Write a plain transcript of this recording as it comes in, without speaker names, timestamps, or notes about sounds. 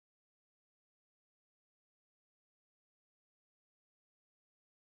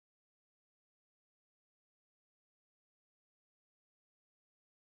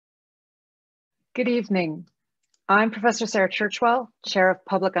Good evening. I'm Professor Sarah Churchwell, Chair of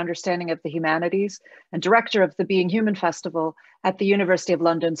Public Understanding of the Humanities and Director of the Being Human Festival at the University of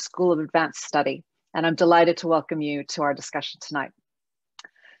London School of Advanced Study, and I'm delighted to welcome you to our discussion tonight.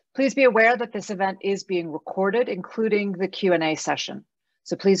 Please be aware that this event is being recorded, including the Q&A session.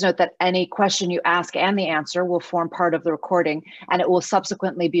 So please note that any question you ask and the answer will form part of the recording, and it will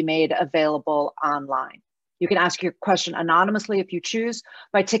subsequently be made available online. You can ask your question anonymously if you choose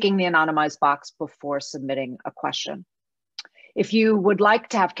by ticking the anonymized box before submitting a question. If you would like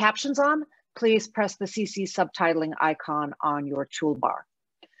to have captions on, please press the CC subtitling icon on your toolbar.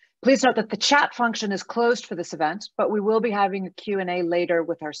 Please note that the chat function is closed for this event, but we will be having a Q&A later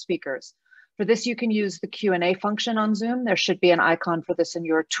with our speakers. For this, you can use the Q&A function on Zoom. There should be an icon for this in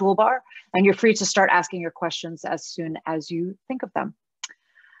your toolbar, and you're free to start asking your questions as soon as you think of them.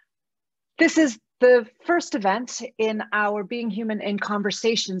 This is the first event in our Being Human in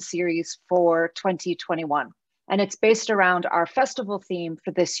Conversation series for 2021, and it's based around our festival theme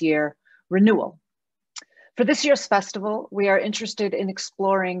for this year, renewal. For this year's festival, we are interested in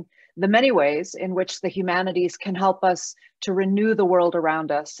exploring the many ways in which the humanities can help us to renew the world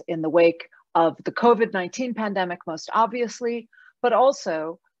around us in the wake of the COVID-19 pandemic, most obviously, but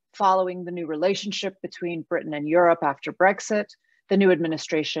also following the new relationship between Britain and Europe after Brexit, the new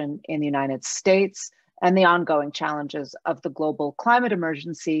administration in the United States, and the ongoing challenges of the global climate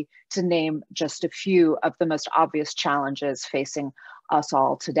emergency, to name just a few of the most obvious challenges facing us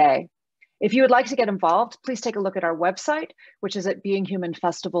all today. If you would like to get involved, please take a look at our website, which is at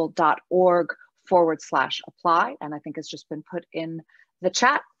beinghumanfestival.org/apply, and I think it's just been put in the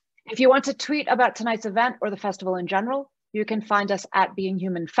chat. If you want to tweet about tonight's event or the festival in general, you can find us at Being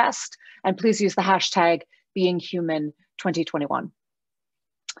Human Fest, and please use the hashtag BeingHuman2021.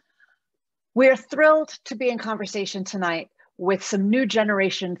 We're thrilled to be in conversation tonight with some new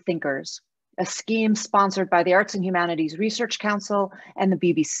generation thinkers, a scheme sponsored by the Arts and Humanities Research Council and the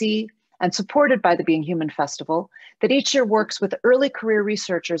BBC, and supported by the Being Human Festival, that each year works with early career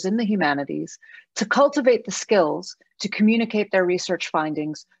researchers in the humanities to cultivate the skills to communicate their research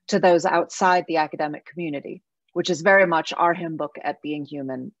findings to those outside the academic community, which is very much our hymn book at Being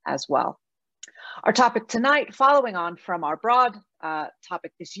Human as well. Our topic tonight, following on from our broad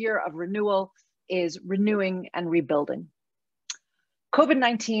topic this year of renewal, is renewing and rebuilding.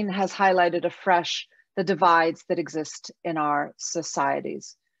 COVID-19 has highlighted afresh the divides that exist in our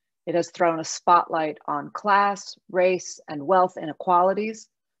societies. It has thrown a spotlight on class, race, and wealth inequalities,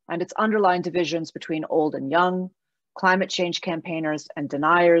 and its underlying divisions between old and young, climate change campaigners and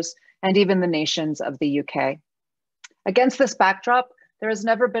deniers, and even the nations of the UK. Against this backdrop, there has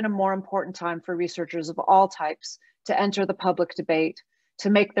never been a more important time for researchers of all types to enter the public debate, to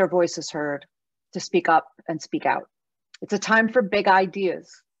make their voices heard, to speak up and speak out. It's a time for big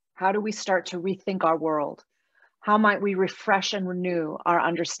ideas. How do we start to rethink our world? How might we refresh and renew our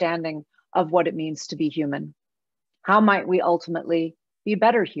understanding of what it means to be human? How might we ultimately be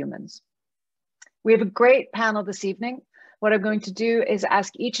better humans? We have a great panel this evening. What I'm going to do is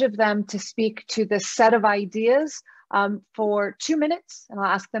ask each of them to speak to this set of ideas for 2 minutes, and I'll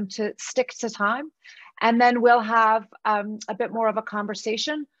ask them to stick to time. And then we'll have a bit more of a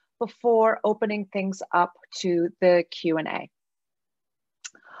conversation before opening things up to the Q&A.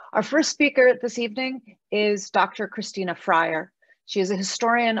 Our first speaker this evening is Dr. Christienna Fryar. She is a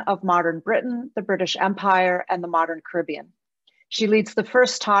historian of modern Britain, the British Empire, and the modern Caribbean. She leads the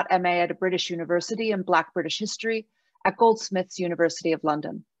first taught MA at a British university in Black British history at Goldsmiths, University of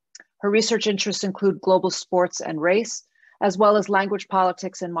London. Her research interests include global sports and race, as well as language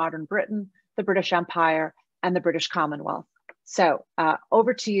politics in modern Britain, the British Empire, and the British Commonwealth. So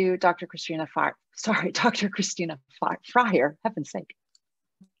over to you, Dr. Christienna Fryar. Sorry, Dr. Christienna Fryar, heaven's sake.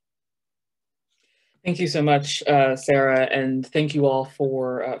 Thank you so much, Sarah, and thank you all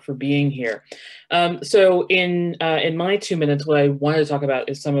for being here. So in my 2 minutes, what I wanted to talk about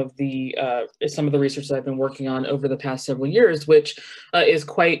is some of the research that I've been working on over the past several years, which is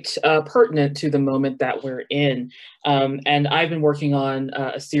quite pertinent to the moment that we're in. And I've been working on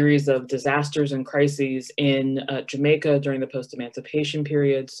a series of disasters and crises in Jamaica during the post-emancipation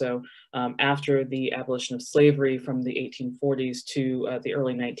period. So after the abolition of slavery from the 1840s to the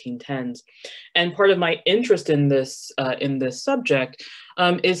early 1910s. And part of my interest in this subject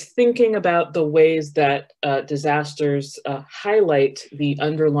is thinking about the ways that disasters highlight the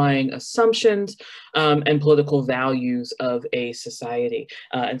underlying assumptions and political values of a society.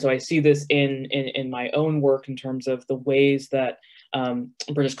 And so I see this in my own work in terms of the ways that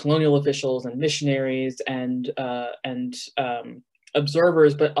British colonial officials and missionaries and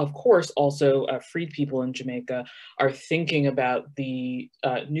observers, but of course also freed people in Jamaica, are thinking about the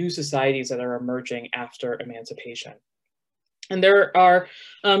new societies that are emerging after emancipation. And there are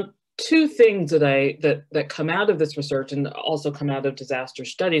two things that come out of this research, and also come out of disaster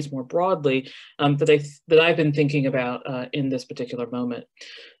studies more broadly, that I've been thinking about in this particular moment.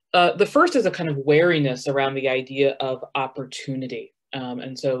 The first is a kind of wariness around the idea of opportunity.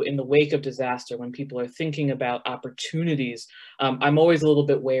 And so in the wake of disaster, when people are thinking about opportunities, I'm always a little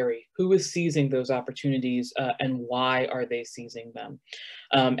bit wary. Who is seizing those opportunities, and why are they seizing them?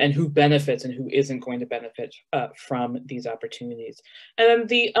 And who benefits and who isn't going to benefit from these opportunities? And then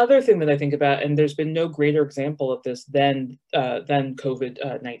the other thing that I think about, and there's been no greater example of this than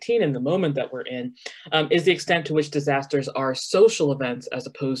COVID-19 in the moment that we're in, is the extent to which disasters are social events as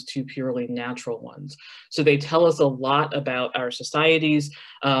opposed to purely natural ones. So they tell us a lot about our societies,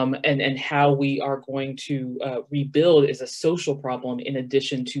 and how we are going to rebuild is a social problem in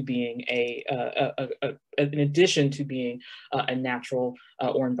addition to being a natural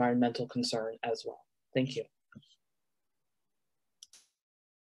or environmental concern as well. Thank you.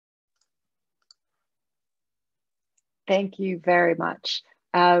 Thank you very much.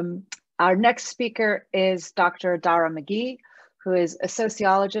 Our next speaker is Dr. Darragh McGee, who is a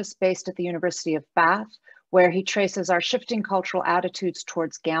sociologist based at the University of Bath, where he traces our shifting cultural attitudes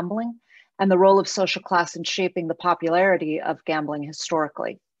towards gambling and the role of social class in shaping the popularity of gambling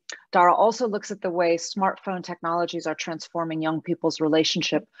historically. Darragh also looks at the way smartphone technologies are transforming young people's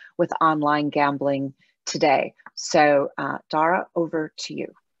relationship with online gambling today. So Darragh, over to you.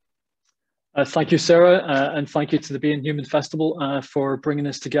 Thank you, Sarah, and thank you to the Being Human Festival for bringing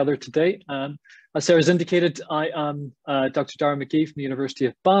us together today. As Sarah's indicated, I am Dr. Darragh McGee from the University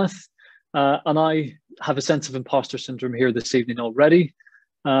of Bath, and I have a sense of imposter syndrome here this evening already.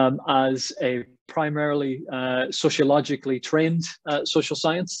 As a primarily sociologically trained social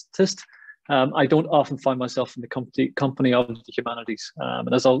scientist, I don't often find myself in the company of the humanities.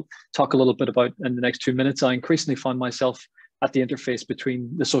 And as I'll talk a little bit about in the next 2 minutes, I increasingly find myself at the interface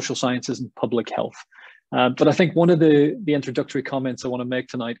between the social sciences and public health. But I think one of the introductory comments I want to make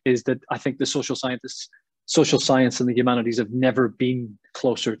tonight is that I think the social science and the humanities have never been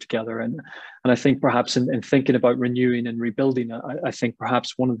closer together. And I think perhaps in thinking about renewing and rebuilding, I think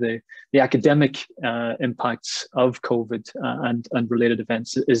perhaps one of the academic impacts of COVID and related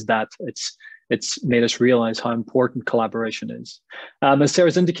events is that it's made us realize how important collaboration is. As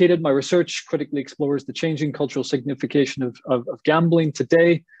Sarah's indicated, my research critically explores the changing cultural signification of gambling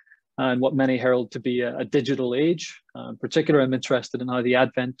today and what many herald to be a digital age. In particular, I'm interested in how the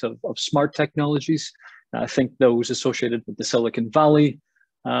advent of smart technologies, I think those associated with the Silicon Valley,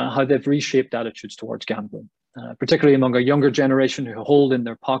 how they've reshaped attitudes towards gambling, particularly among a younger generation who hold in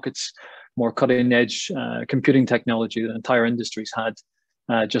their pockets more cutting-edge computing technology that entire industries had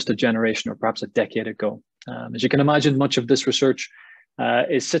just a generation or perhaps a decade ago. As you can imagine, much of this research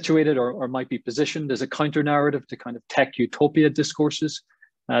is situated or might be positioned as a counter-narrative to kind of tech utopia discourses,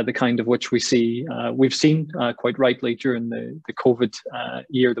 the kind of which we've seen quite rightly during the COVID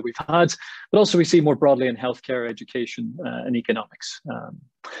year that we've had, but also we see more broadly in healthcare, education, and economics.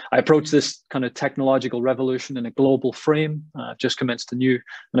 I approach this kind of technological revolution in a global frame. I've just commenced a new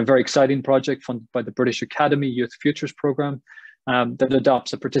and a very exciting project funded by the British Academy Youth Futures Programme that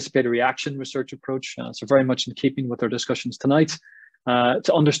adopts a participatory action research approach, so very much in keeping with our discussions tonight,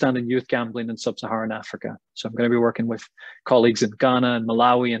 to understanding youth gambling in sub-Saharan Africa. So I'm going to be working with colleagues in Ghana and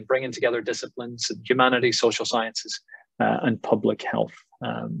Malawi and bringing together disciplines in humanities, social sciences, and public health.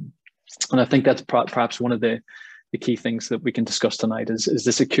 And I think that's perhaps one of the key things that we can discuss tonight is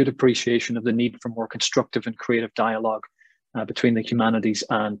this acute appreciation of the need for more constructive and creative dialogue between the humanities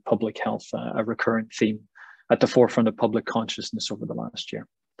and public health, a recurrent theme at the forefront of public consciousness over the last year.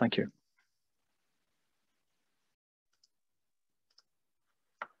 Thank you.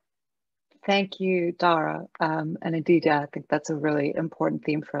 Thank you, Darragh. And indeed, I think that's a really important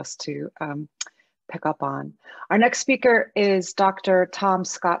theme for us to pick up on. Our next speaker is Dr. Tom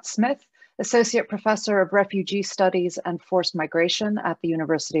Scott-Smith, Associate Professor of Refugee Studies and Forced Migration at the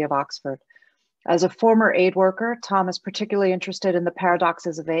University of Oxford. As a former aid worker, Tom is particularly interested in the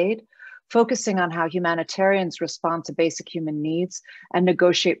paradoxes of aid, focusing on how humanitarians respond to basic human needs and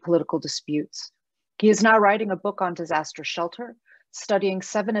negotiate political disputes. He is now writing a book on disaster shelter, studying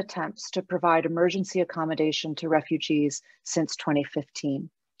 7 attempts to provide emergency accommodation to refugees since 2015.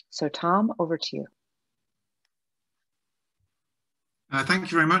 So Tom, over to you.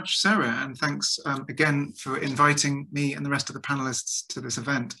 Thank you very much, Sarah, and thanks again for inviting me and the rest of the panelists to this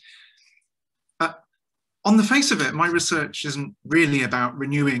event. On the face of it, my research isn't really about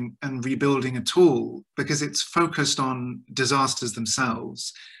renewing and rebuilding at all, because it's focused on disasters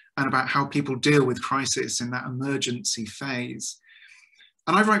themselves and about how people deal with crisis in that emergency phase.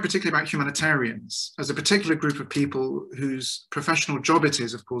 And I write particularly about humanitarians as a particular group of people whose professional job it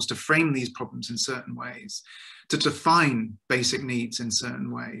is, of course, to frame these problems in certain ways, to define basic needs in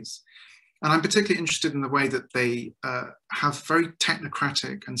certain ways. And I'm particularly interested in the way that they have very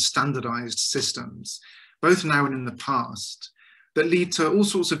technocratic and standardized systems, both now and in the past, that lead to all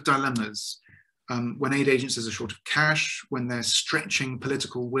sorts of dilemmas. When aid agencies are short of cash, when they're stretching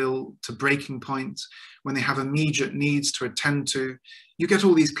political will to breaking point, when they have immediate needs to attend to, you get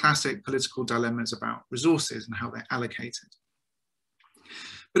all these classic political dilemmas about resources and how they're allocated.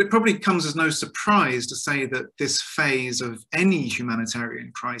 But it probably comes as no surprise to say that this phase of any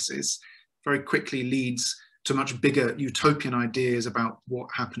humanitarian crisis very quickly leads to much bigger utopian ideas about what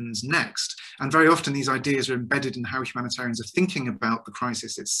happens next. And very often these ideas are embedded in how humanitarians are thinking about the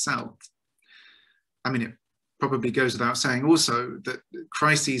crisis itself. I mean, it probably goes without saying also that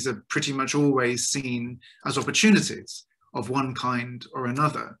crises are pretty much always seen as opportunities of one kind or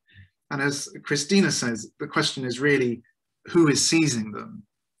another. And as Christienna says, the question is really, who is seizing them?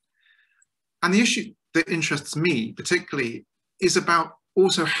 And the issue that interests me particularly is about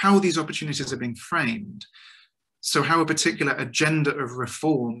also how these opportunities are being framed. So how a particular agenda of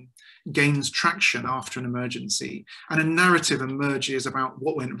reform gains traction after an emergency, and a narrative emerges about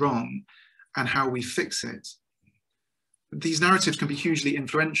what went wrong and how we fix it. These narratives can be hugely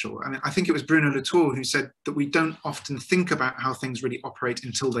influential. I mean, I think it was Bruno Latour who said that we don't often think about how things really operate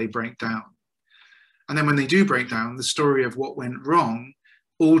until they break down. And then when they do break down, the story of what went wrong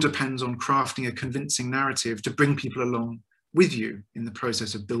all depends on crafting a convincing narrative to bring people along with you in the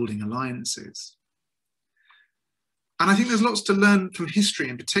process of building alliances. And I think there's lots to learn from history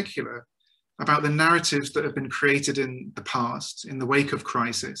in particular about the narratives that have been created in the past, in the wake of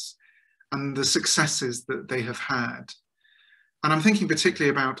crisis, and the successes that they have had. And I'm thinking particularly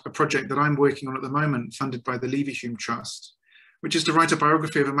about a project that I'm working on at the moment, funded by the Leverhulme Trust, which is to write a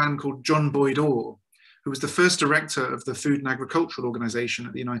biography of a man called John Boyd Orr, who was the first director of the Food and Agricultural Organization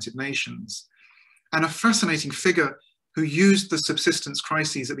at the United Nations, and a fascinating figure who used the subsistence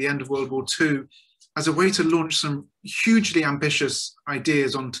crises at the end of World War II as a way to launch some hugely ambitious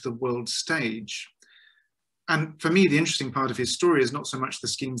ideas onto the world stage. And for me, the interesting part of his story is not so much the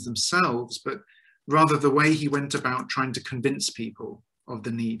schemes themselves, but rather the way he went about trying to convince people of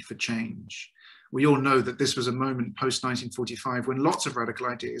the need for change. We all know that this was a moment post-1945 when lots of radical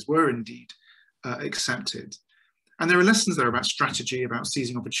ideas were indeed accepted. And there are lessons there about strategy, about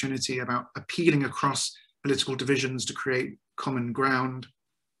seizing opportunity, about appealing across political divisions to create common ground.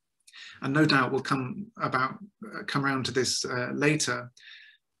 And no doubt we'll come around to this later.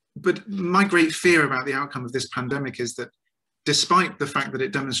 But my great fear about the outcome of this pandemic is that despite the fact that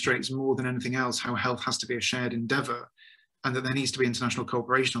it demonstrates more than anything else how health has to be a shared endeavor and that there needs to be international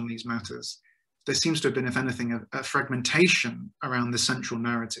cooperation on these matters, there seems to have been, if anything, a fragmentation around the central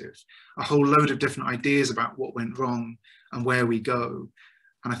narrative, a whole load of different ideas about what went wrong and where we go.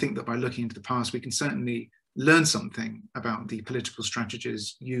 And I think that by looking into the past, we can certainly learn something about the political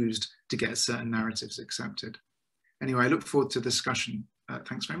strategies used to get certain narratives accepted. Anyway, I look forward to the discussion.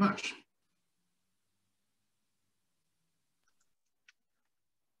 Thanks very much.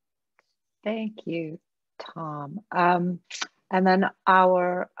 Thank you, Tom. And then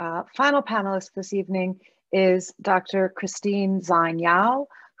our final panelist this evening is Dr. Christine Xine,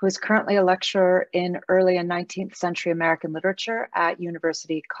 who is currently a lecturer in early and 19th century American literature at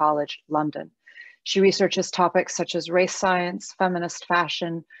University College London. She researches topics such as race science, feminist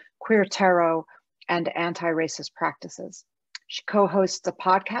fashion, queer tarot, and anti-racist practices. She co-hosts a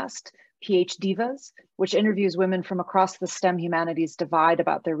podcast, PH Divas, which interviews women from across the STEM humanities divide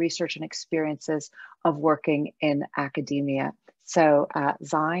about their research and experiences of working in academia. So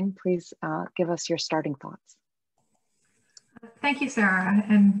Xine, please give us your starting thoughts. Thank you, Sarah.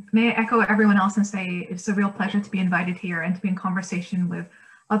 And may I echo everyone else and say it's a real pleasure to be invited here and to be in conversation with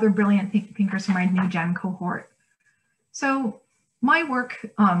other brilliant thinkers from my new gen cohort. So my work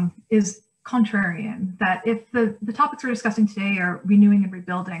is contrarian, that if the topics we're discussing today are renewing and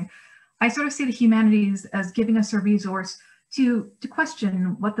rebuilding, I sort of see the humanities as giving us a resource to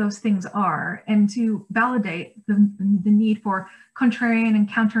question what those things are and to validate the need for contrarian and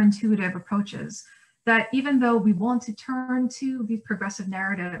counterintuitive approaches. That even though we want to turn to these progressive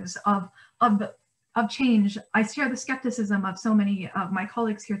narratives of change, I share the skepticism of so many of my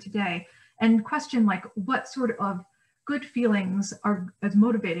colleagues here today and question like what sort of good feelings are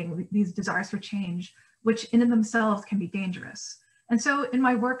motivating these desires for change, which in and themselves can be dangerous. And so in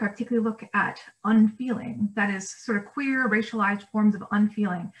my work, I particularly look at unfeeling, that is sort of queer, racialized forms of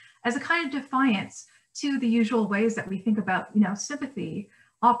unfeeling, as a kind of defiance to the usual ways that we think about, sympathy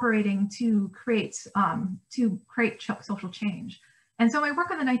operating to create social change. And so my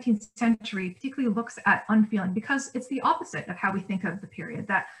work in the 19th century particularly looks at unfeeling because it's the opposite of how we think of the period.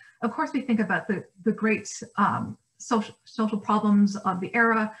 That, of course, we think about the great social problems of the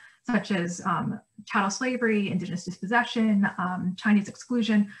era, such as chattel slavery, indigenous dispossession, Chinese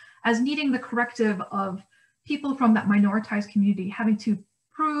exclusion, as needing the corrective of people from that minoritized community having to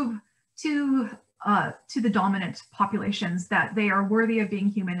prove to the dominant populations that they are worthy of being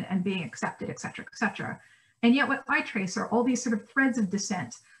human and being accepted, et cetera, et cetera. And yet what I trace are all these sort of threads of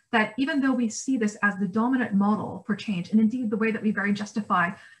dissent that even though we see this as the dominant model for change, and indeed the way that we very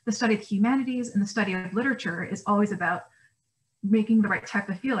justify the study of the humanities and the study of literature is always about making the right type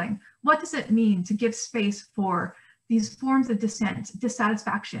of feeling. What does it mean to give space for these forms of dissent,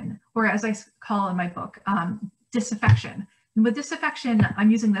 dissatisfaction, or as I call in my book, disaffection? And with disaffection, I'm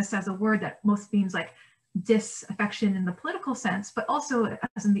using this as a word that most means like disaffection in the political sense, but also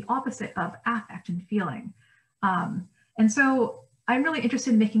as in the opposite of affect and feeling. And so I'm really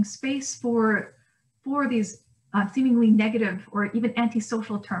interested in making space for these seemingly negative or even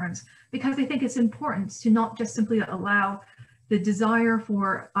antisocial turns, because I think it's important to not just simply allow the desire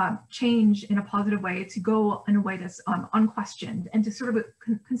for change in a positive way to go in a way that's unquestioned, and to sort of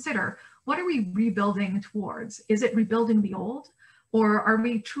consider, what are we rebuilding towards? Is it rebuilding the old? Or are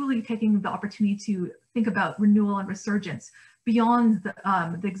we truly taking the opportunity to think about renewal and resurgence beyond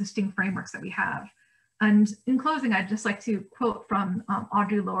the existing frameworks that we have? And in closing, I'd just like to quote from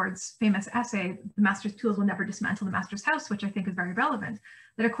Audre Lorde's famous essay, "The Master's Tools Will Never Dismantle the Master's House," which I think is very relevant.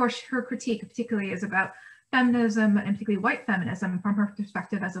 That, of course, her critique particularly is about feminism, and particularly white feminism, from her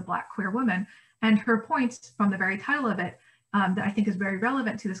perspective as a Black queer woman. And her point from the very title of it that I think is very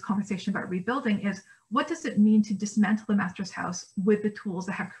relevant to this conversation about rebuilding is, what does it mean to dismantle the master's house with the tools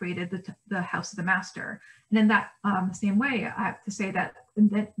that have created the house of the master? And in that same way, I have to say that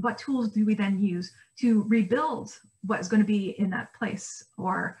what tools do we then use to rebuild what is going to be in that place?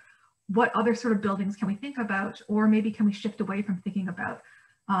 Or what other sort of buildings can we think about? Or maybe can we shift away from thinking about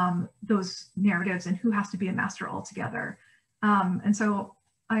those narratives and who has to be a master altogether? And so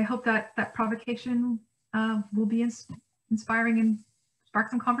I hope that that provocation will be inspiring and spark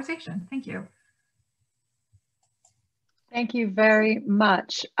some conversation. Thank you. Thank you very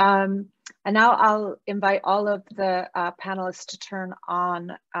much. And now I'll invite all of the panelists to turn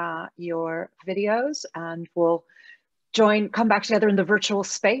on your videos, and we'll come back together in the virtual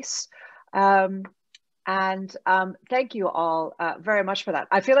space. And thank you all very much for that.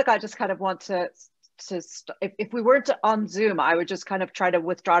 I feel like I just kind of want to if we weren't on Zoom, I would just kind of try to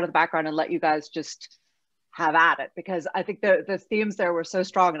withdraw to the background and let you guys just have at it, because I think the themes there were so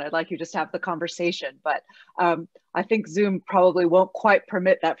strong, and I'd like you just to have the conversation. But I think Zoom probably won't quite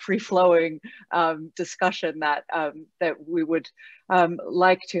permit that free-flowing discussion that that we would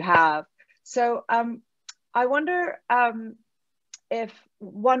like to have. So I wonder if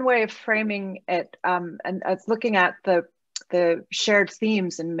one way of framing it, and it's looking at the shared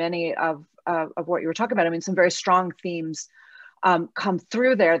themes in many of what you were talking about. I mean, some very strong themes come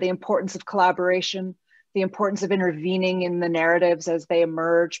through there: the importance of collaboration, the importance of intervening in the narratives as they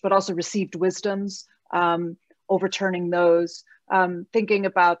emerge, but also received wisdoms, overturning those, thinking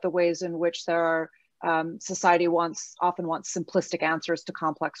about the ways in which there are society often wants simplistic answers to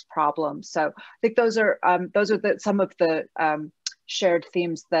complex problems. So I think those are some of the shared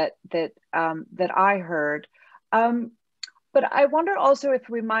themes that I heard. But I wonder also if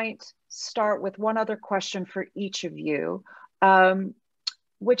we might start with one other question for each of you,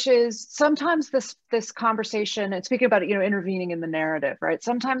 which is sometimes this conversation, and speaking about, intervening in the narrative, right?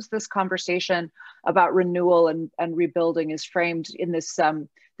 Sometimes this conversation about renewal and rebuilding is framed in this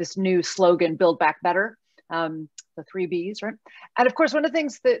new slogan, "Build Back Better," the 3 Bs, right? And of course, one of the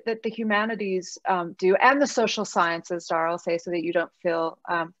things that the humanities do, and the social sciences, Darragh, I'll say, so that you don't feel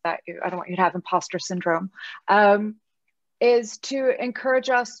I don't want you to have imposter syndrome, is to encourage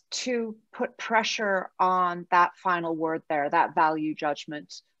us to put pressure on that final word there, that value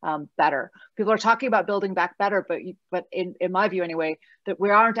judgment, better. People are talking about building back better, but in my view anyway, that we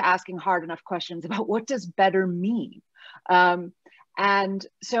aren't asking hard enough questions about what does better mean. And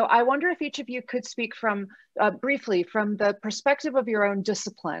so I wonder if each of you could speak from briefly from the perspective of your own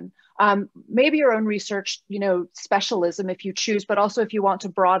discipline, maybe your own research, specialism if you choose, but also if you want to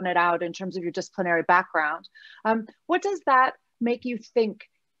broaden it out in terms of your disciplinary background. What does that make you think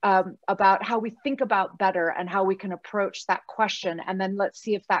about how we think about better and how we can approach that question. And then let's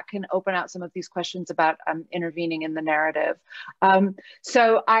see if that can open out some of these questions about intervening in the narrative.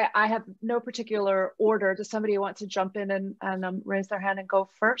 So I have no particular order. Does somebody want to jump in and raise their hand and go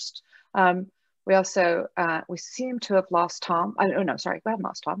first? We also, we seem to have lost Tom. Oh no, sorry, we haven't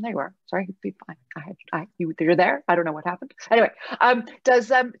lost Tom. There you are. Sorry, you're there. I don't know what happened. Anyway,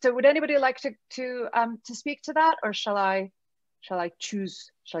 so would anybody like to speak to that, or shall I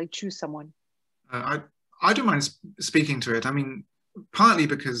choose someone? I don't mind speaking to it. I mean, partly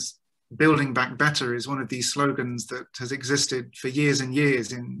because building back better is one of these slogans that has existed for years and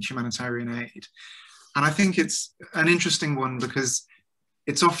years in humanitarian aid. And I think it's an interesting one because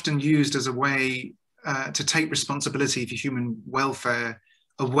it's often used as a way to take responsibility for human welfare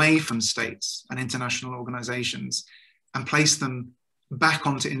away from states and international organizations and place them back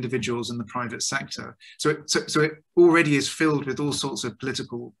onto individuals in the private sector. So it already is filled with all sorts of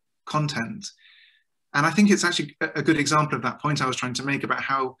political content. And I think it's actually a good example of that point I was trying to make about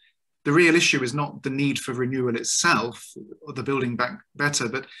how the real issue is not the need for renewal itself or the building back better,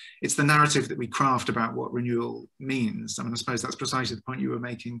 but it's the narrative that we craft about what renewal means. I mean, I suppose that's precisely the point you were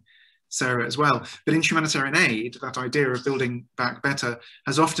making, Sarah, as well. But in humanitarian aid, that idea of building back better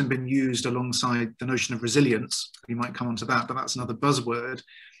has often been used alongside the notion of resilience. We might come onto that, but that's another buzzword.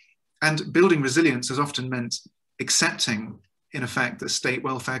 And building resilience has often meant accepting, in effect, that state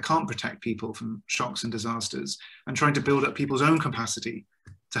welfare can't protect people from shocks and disasters, and trying to build up people's own capacity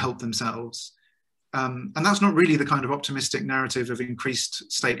to help themselves. And that's not really the kind of optimistic narrative of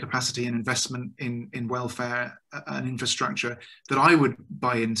increased state capacity and investment in welfare and infrastructure that I would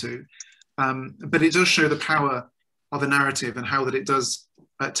buy into. But it does show the power of a narrative and how that it does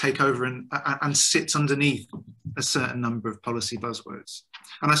take over and sits underneath a certain number of policy buzzwords.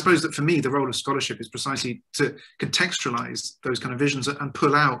 And I suppose that for me, the role of scholarship is precisely to contextualize those kind of visions and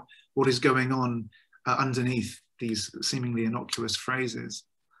pull out what is going on underneath these seemingly innocuous phrases.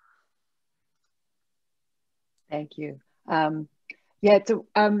 Thank you. Yeah. So,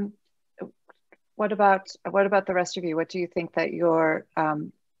 what about the rest of you? What do you think that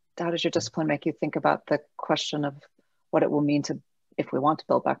how does your discipline make you think about the question of what it will mean to, if we want to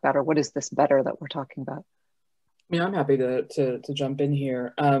build back better? What is this better that we're talking about? Yeah, I'm happy to jump in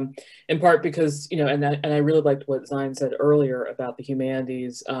here, in part because, you know, and I really liked what Xine said earlier about the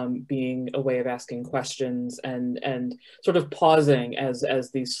humanities being a way of asking questions and sort of pausing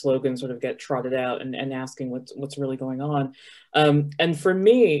as these slogans sort of get trotted out and asking what's really going on. And for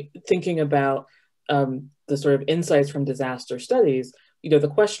me, thinking about the sort of insights from disaster studies, you know, the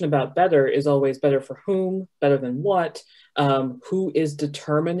question about better is always better for whom, better than what, who is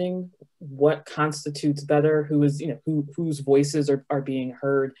determining what constitutes better, who is, you know, whose voices are being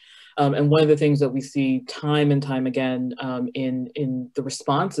heard. And one of the things that we see time and time again in the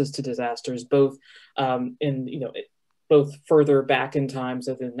responses to disasters, both both further back in time,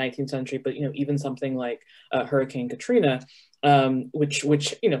 so the 19th century, but, you know, even something like Hurricane Katrina, which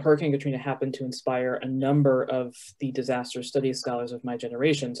you know, Hurricane Katrina happened to inspire a number of the disaster studies scholars of my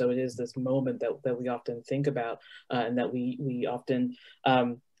generation. So it is this moment that we often think about and that we often,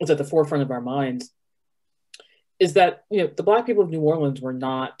 it's at the forefront of our minds, is that, you know, the Black people of New Orleans were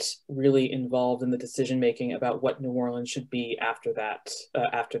not really involved in the decision-making about what New Orleans should be after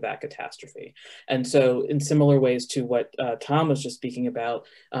that catastrophe. And so in similar ways to what Tom was just speaking about,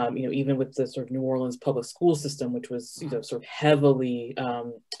 you know, even with the sort of New Orleans public school system, which was, you know, sort of heavily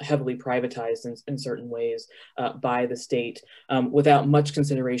privatized in certain ways by the state, without much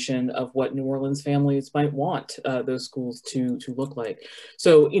consideration of what New Orleans families might want those schools to look like.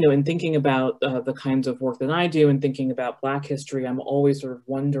 So, you know, in thinking about the kinds of work that I do, and thinking about Black history, I'm always sort of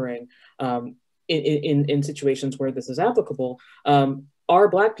wondering, in situations where this is applicable, are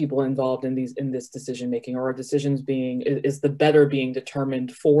Black people involved in this decision making, or are decisions is the better being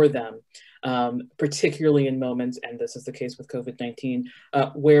determined for them, particularly in moments, and this is the case with COVID-19,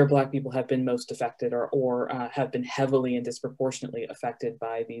 where Black people have been most affected or have been heavily and disproportionately affected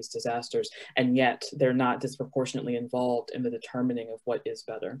by these disasters, and yet they're not disproportionately involved in the determining of what is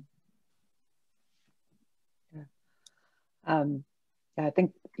better. I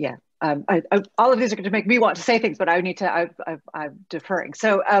think, yeah. All of these are going to make me want to say things, but I need to. I'm deferring.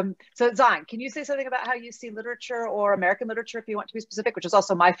 So, Xine, can you say something about how you see literature or American literature, if you want to be specific, which is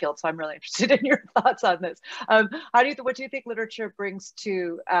also my field, so I'm really interested in your thoughts on this. What do you think literature brings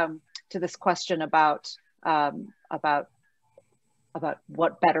to this question about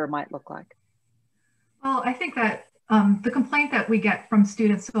what better might look like? Well, I think that the complaint that we get from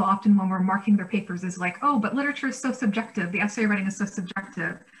students so often when we're marking their papers is like, oh, but literature is so subjective. The essay writing is so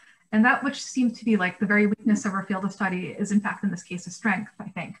subjective. And that which seems to be like the very weakness of our field of study is in fact in this case a strength, I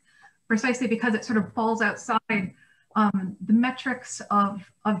think, precisely because it sort of falls outside the metrics of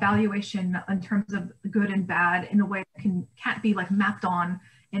valuation in terms of good and bad in a way that can't be like mapped on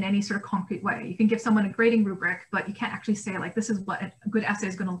in any sort of concrete way. You can give someone a grading rubric, but you can't actually say like, this is what a good essay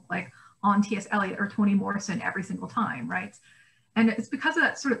is going to look like on T.S. Eliot or Toni Morrison every single time, right? And it's because of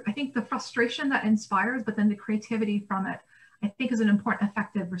that sort of, I think the frustration that inspires, but then the creativity from it, I think is an important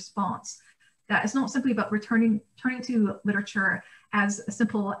effective response. That is not simply about turning to literature as a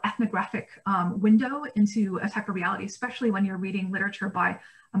simple ethnographic window into a type of reality, especially when you're reading literature by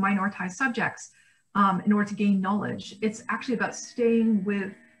a minoritized subjects in order to gain knowledge. It's actually about staying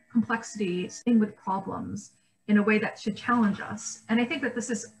with complexity, staying with problems in a way that should challenge us. And I think that this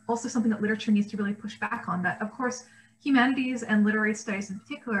is also something that literature needs to really push back on, that of course, humanities and literary studies in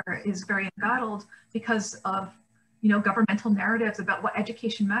particular is very embattled because of governmental narratives about what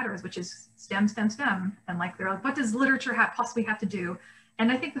education matters, which is STEM, STEM, STEM. And like, they're like, what does literature possibly have to do?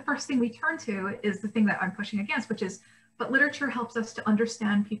 And I think the first thing we turn to is the thing that I'm pushing against, which is, but literature helps us to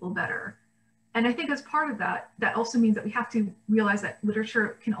understand people better. And I think as part of that, that also means that we have to realize that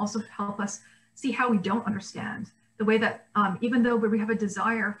literature can also help us see how we don't understand. The way that even though we have a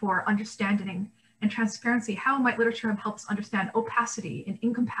desire for understanding and transparency, how might literature help us understand opacity and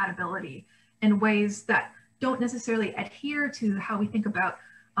incompatibility in ways that don't necessarily adhere to how we think about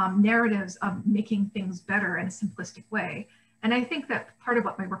narratives of making things better in a simplistic way. And I think that part of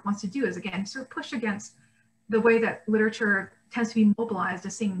what my work wants to do is, again, sort of push against the way that literature tends to be mobilized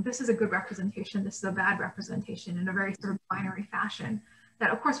as saying, this is a good representation, this is a bad representation, in a very sort of binary fashion.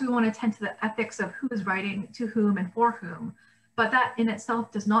 That of course we want to tend to the ethics of who is writing, to whom and for whom, but that in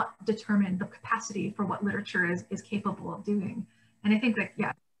itself does not determine the capacity for what literature is capable of doing. And I think that,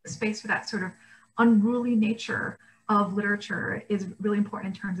 yeah, the space for that sort of unruly nature of literature is really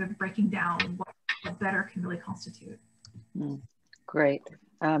important in terms of breaking down what better can really constitute. Great,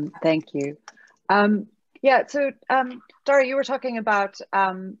 thank you. Yeah, so Darragh, you were talking about,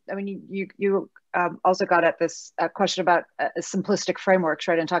 I mean, you also got at this question about simplistic frameworks,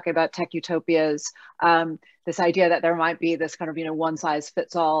 right? And talking about tech utopias, this idea that there might be this kind of, one size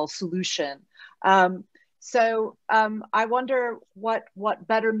fits all solution. So I wonder what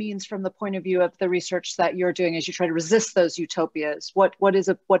better means from the point of view of the research that you're doing as you try to resist those utopias. What does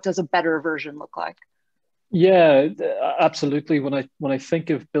a better version look like? Yeah, absolutely. When I think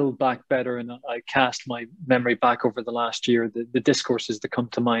of Build Back Better and I cast my memory back over the last year, the discourses that come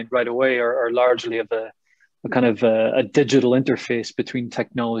to mind right away are largely of a kind of a digital interface between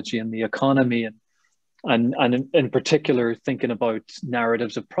technology and the economy, and in particular thinking about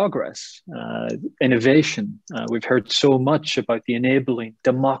narratives of progress, innovation. We've heard so much about the enabling,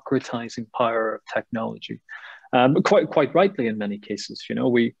 democratizing power of technology, quite rightly in many cases.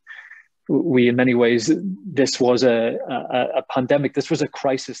 We in many ways, this was a pandemic. This was a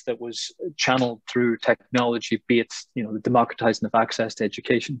crisis that was channeled through technology, be it the democratizing of access to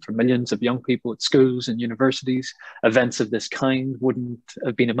education for millions of young people at schools and universities. Events of this kind wouldn't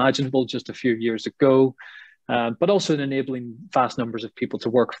have been imaginable just a few years ago, but also in enabling vast numbers of people to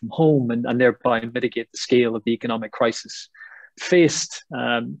work from home and thereby mitigate the scale of the economic crisis faced.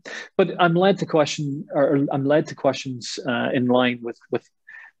 But I'm led to questions in line with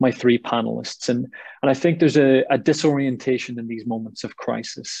my three panelists. And I think there's a disorientation in these moments of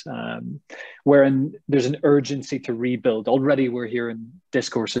crisis, wherein there's an urgency to rebuild. Already we're hearing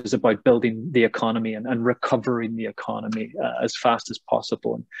discourses about building the economy and recovering the economy as fast as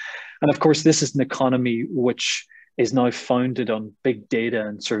possible. And of course, this is an economy which is now founded on big data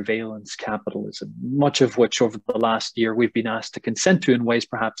and surveillance capitalism, much of which over the last year we've been asked to consent to in ways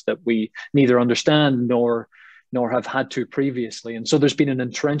perhaps that we neither understand nor have had to previously. And so there's been an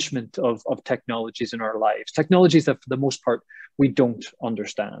entrenchment of technologies in our lives, technologies that for the most part, we don't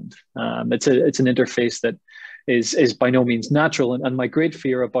understand. It's an interface that is by no means natural. And my great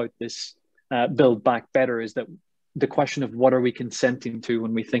fear about this Build Back Better is that the question of what are we consenting to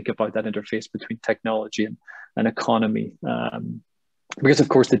when we think about that interface between technology and economy. Because of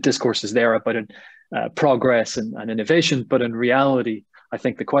course the discourse is there about progress and innovation, but in reality, I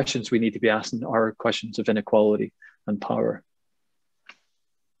think the questions we need to be asking are questions of inequality and power.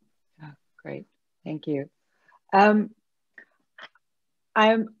 Oh, great, thank you. I'm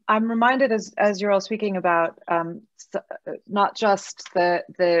reminded as you're all speaking about not just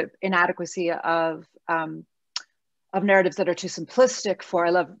the inadequacy of narratives that are too simplistic for, I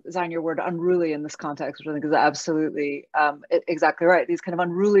love, Xine, your word unruly in this context, which I think is absolutely exactly right. These kind of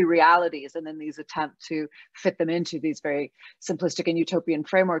unruly realities, and then these attempt to fit them into these very simplistic and utopian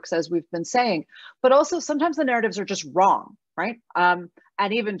frameworks, as we've been saying. But also sometimes the narratives are just wrong, right? And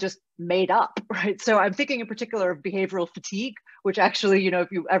even just made up, right? So I'm thinking in particular of behavioral fatigue, which actually, if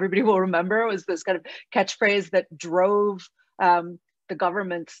everybody will remember, was this kind of catchphrase that drove the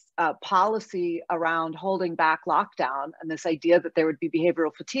government's policy around holding back lockdown, and this idea that there would be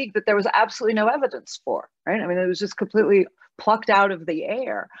behavioral fatigue that there was absolutely no evidence for, right? I mean, it was just completely plucked out of the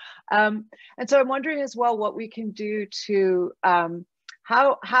air. And so I'm wondering as well what we can do to,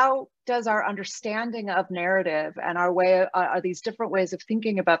 how does our understanding of narrative and our way, are these different ways of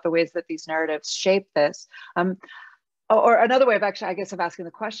thinking about the ways that these narratives shape this? Or another way of actually, I guess, of asking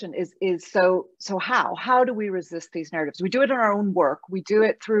the question is so how do we resist these narratives? We do it in our own work. We do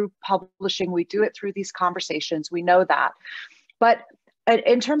it through publishing. We do it through these conversations. We know that. But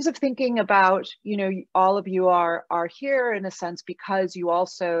in terms of thinking about, all of you are here in a sense because you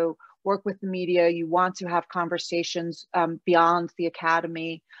also work with the media. You want to have conversations beyond the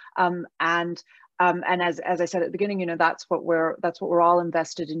academy, and as I said at the beginning, that's what we're all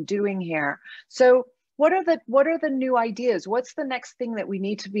invested in doing here. So what are the new ideas? What's the next thing that we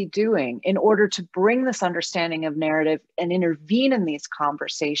need to be doing in order to bring this understanding of narrative and intervene in these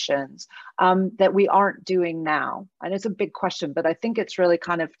conversations that we aren't doing now? And it's a big question, but I think it's really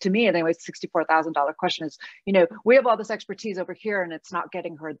kind of, to me anyway, $64,000 question is, we have all this expertise over here and it's not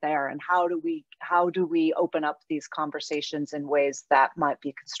getting heard there. And how do we open up these conversations in ways that might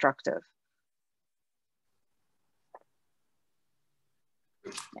be constructive?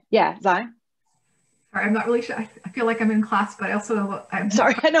 Yeah, Xine? Sorry, I'm not really sure. I feel like I'm in class, but I'm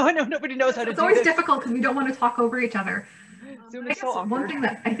sorry. I know. Nobody knows how to do this. It's always difficult because we don't want to talk over each other. Zoom I is guess so awkward. One thing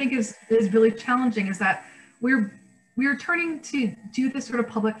that I think is really challenging is that we're turning to do this sort of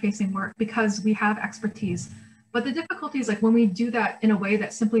public-facing work because we have expertise. But the difficulty is, like, when we do that in a way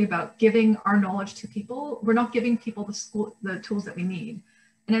that's simply about giving our knowledge to people, we're not giving people the tools that we need.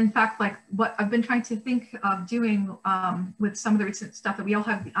 And in fact, like what I've been trying to think of doing with some of the recent stuff that we all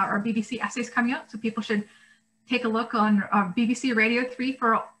have our BBC essays coming out. So people should take a look on BBC Radio 3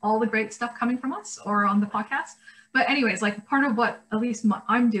 for all the great stuff coming from us, or on the podcast. But anyways, like part of what at least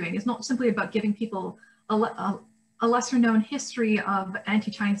I'm doing is not simply about giving people a lesser known history of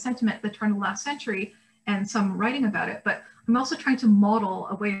anti-Chinese sentiment at the turn of the last century and some writing about it, but I'm also trying to model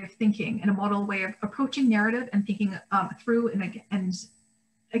a way of thinking and a model way of approaching narrative and thinking through and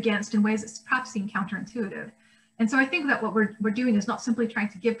against in ways that perhaps seem counterintuitive. And so I think that what we're doing is not simply trying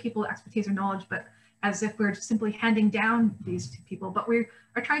to give people expertise or knowledge, but as if we're simply handing down these to people, but we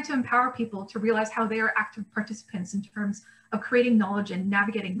are trying to empower people to realize how they are active participants in terms of creating knowledge and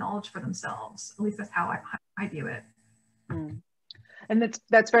navigating knowledge for themselves. At least that's how I view it. Mm. And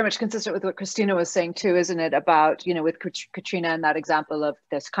that's very much consistent with what Christienna was saying too, isn't it? About, with Katrina and that example of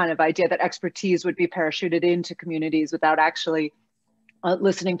this kind of idea that expertise would be parachuted into communities without actually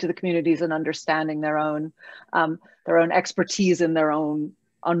listening to the communities and understanding their own expertise in their own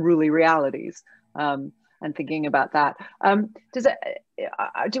unruly realities, and thinking about that.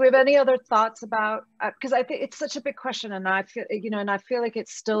 Do we have any other thoughts about? Because I think it's such a big question, and I feel like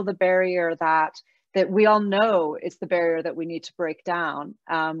it's still the barrier that we all know it's the barrier that we need to break down,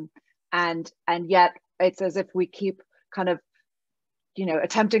 and yet it's as if we keep kind of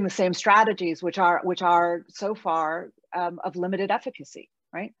attempting the same strategies, which are so far of limited efficacy,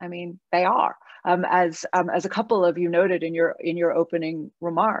 right? I mean, they are, as a couple of you noted in your opening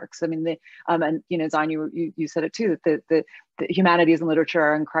remarks. I mean, and Xine, you said it too, that the humanities and literature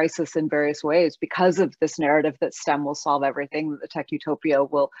are in crisis in various ways because of this narrative that STEM will solve everything, that the tech utopia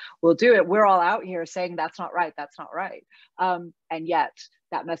will do it. We're all out here saying that's not right, and yet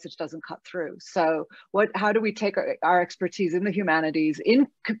that message doesn't cut through. So how do we take our expertise in the humanities, in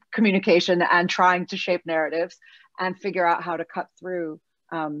communication and trying to shape narratives, and figure out how to cut through,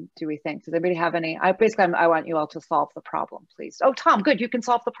 do we think? Does anybody have any? I want you all to solve the problem, please. Oh, Tom, good, you can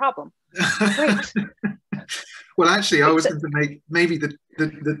solve the problem. Great. Well, actually, I was going to make maybe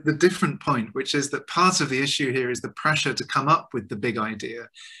the different point, which is that part of the issue here is the pressure to come up with the big idea.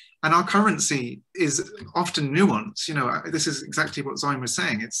 And our currency is often nuance. This is exactly what Xine was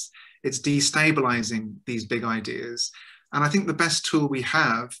saying. It's destabilizing these big ideas. And I think the best tool we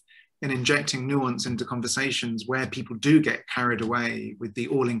have in injecting nuance into conversations where people do get carried away with the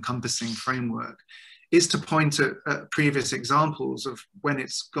all-encompassing framework is to point at previous examples of when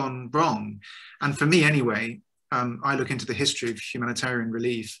it's gone wrong. And for me anyway, I look into the history of humanitarian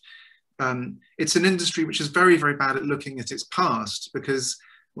relief. It's an industry which is very, very bad at looking at its past, because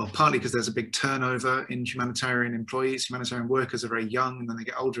Well, partly because there's a big turnover in humanitarian employees. Humanitarian workers are very young and then they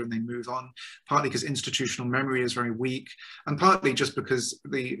get older and they move on. Partly because institutional memory is very weak, and partly just because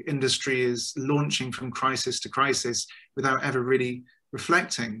the industry is launching from crisis to crisis without ever really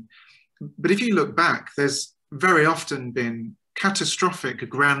reflecting. But if you look back, there's very often been catastrophic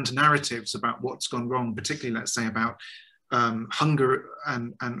grand narratives about what's gone wrong, particularly, let's say, about hunger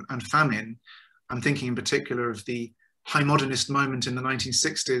and famine. I'm thinking in particular of the high modernist moment in the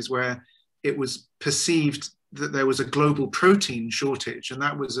 1960s, where it was perceived that there was a global protein shortage, and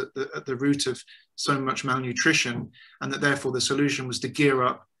that was at the root of so much malnutrition, and that therefore the solution was to gear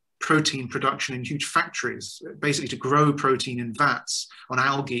up protein production in huge factories, basically to grow protein in vats on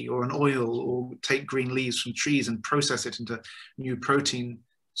algae or on oil, or take green leaves from trees and process it into new protein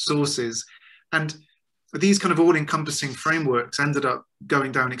sources. And these kind of all-encompassing frameworks ended up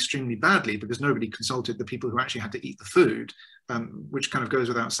going down extremely badly because nobody consulted the people who actually had to eat the food, which kind of goes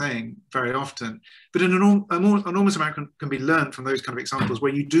without saying very often. But an enormous amount can be learned from those kind of examples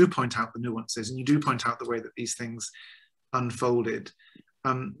where you do point out the nuances and you do point out the way that these things unfolded.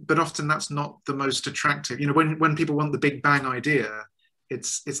 But often that's not the most attractive. You know, when people want the Big Bang idea,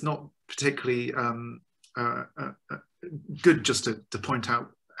 it's not particularly good just to point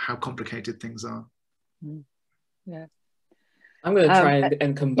out how complicated things are. Yeah, I'm going to try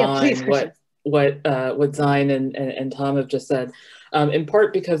and combine please, what Xine and Tom have just said, in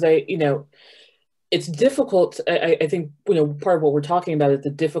part because it's difficult. I think part of what we're talking about is the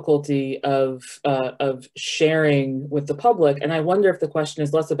difficulty of sharing with the public, and I wonder if the question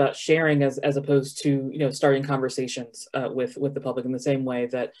is less about sharing as opposed to starting conversations with the public in the same way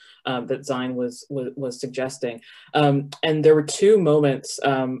that that Xine was suggesting. And there were two moments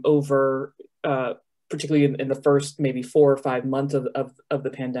over. Particularly in the first maybe 4 or 5 months of the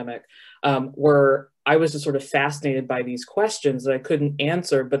pandemic, where I was just sort of fascinated by these questions that I couldn't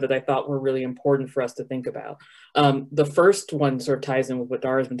answer, but that I thought were really important for us to think about. The first one sort of ties in with what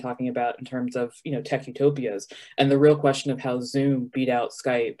Darragh has been talking about in terms of tech utopias, and the real question of how Zoom beat out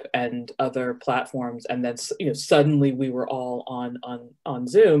Skype and other platforms, and then suddenly we were all on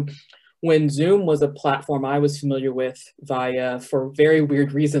Zoom. When Zoom was a platform I was familiar with for very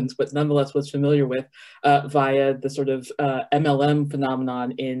weird reasons, but nonetheless was familiar with via the sort of MLM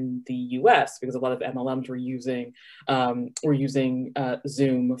phenomenon in the US, because a lot of MLMs were using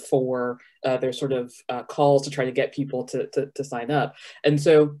Zoom for their sort of calls to try to get people to sign up. And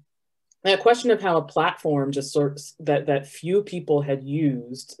so that question of how a platform just that few people had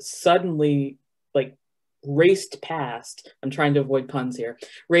used suddenly raced past, I'm trying to avoid puns here,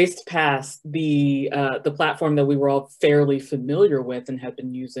 raced past the platform that we were all fairly familiar with and had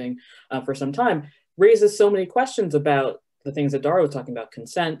been using for some time, raises so many questions about the things that Darragh was talking about,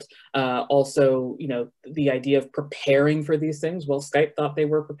 consent, also, the idea of preparing for these things. Well, Skype thought they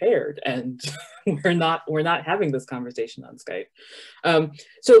were prepared, and we're not having this conversation on Skype.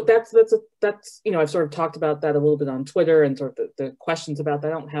 So that's I've sort of talked about that a little bit on Twitter, and sort of the questions about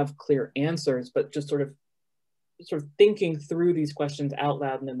that. I don't have clear answers, but just sort of thinking through these questions out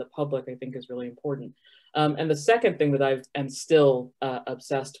loud and in the public, I think, is really important. And the second thing that I am still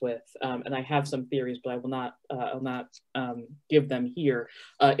obsessed with, and I have some theories, but I'll not give them here,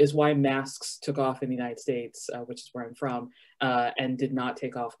 is why masks took off in the United States, which is where I'm from, and did not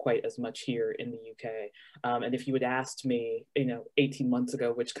take off quite as much here in the UK. And if you had asked me, 18 months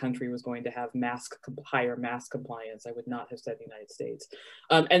ago, which country was going to have higher mask compliance, I would not have said the United States.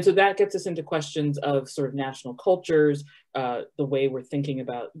 And so that gets us into questions of sort of national cultures, the way we're thinking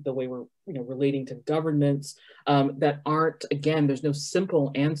about, the way we're relating to governments, that aren't, again, there's no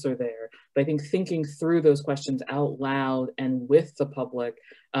simple answer there. But I think thinking through those questions out loud and with the public,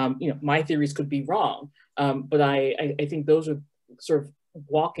 my theories could be wrong, but I think those are sort of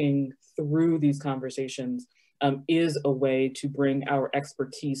walking through these conversations is a way to bring our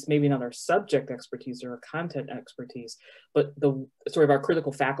expertise, maybe not our subject expertise or our content expertise, but the sort of our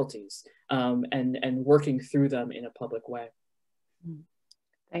critical faculties, and working through them in a public way.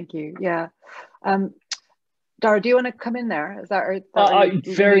 Thank you. Yeah. Darragh, do you want to come in there? Is that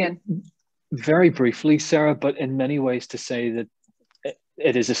very briefly, Sarah, but in many ways to say that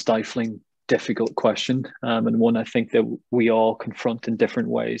it is a stifling, difficult question, and one I think that we all confront in different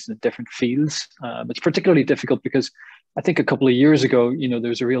ways and in different fields. It's particularly difficult because I think a couple of years ago, there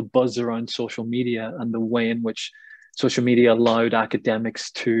was a real buzz around social media and the way in which social media allowed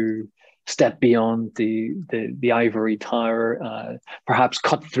academics to step beyond the ivory tower, perhaps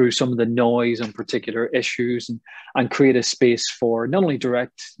cut through some of the noise on particular issues, and create a space for not only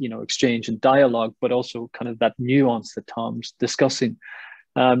direct, exchange and dialogue, but also kind of that nuance that Tom's discussing.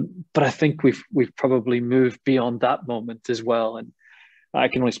 But I think we've probably moved beyond that moment as well. And I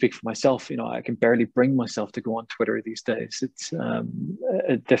can only speak for myself. You know, I can barely bring myself to go on Twitter these days. It's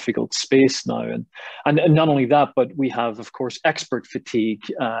a difficult space now, and not only that, but we have, of course, expert fatigue,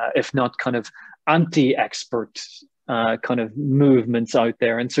 if not kind of anti-expert kind of movements out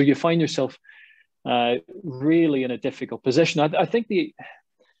there, and so you find yourself really in a difficult position. I think the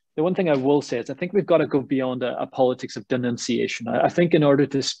one thing I will say is I think we've got to go beyond a politics of denunciation. I think in order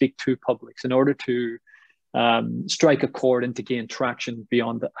to speak to publics, in order to strike a chord and to gain traction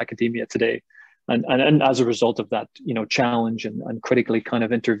beyond academia today, and as a result of that, you know, challenge and critically kind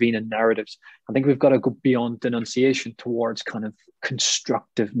of intervene in narratives, I think we've got to go beyond denunciation towards kind of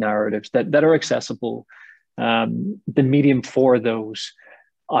constructive narratives that are accessible. The medium for those,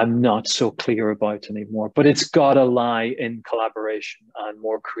 I'm not so clear about anymore, but it's got to lie in collaboration and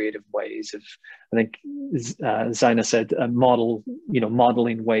more creative ways of, I think Xine said,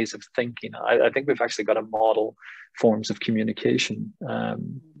 modeling ways of thinking. I think we've actually got to model forms of communication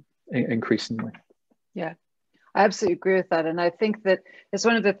increasingly. Yeah, I absolutely agree with that. And I think that it's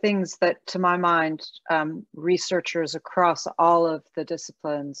one of the things that, to my mind, researchers across all of the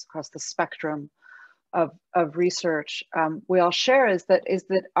disciplines, across the spectrum of research, we all share is that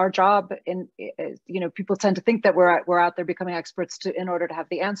our job people tend to think that we're out there becoming experts in order to have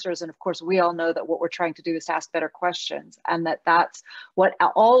the answers, and of course we all know that what we're trying to do is to ask better questions, and that's what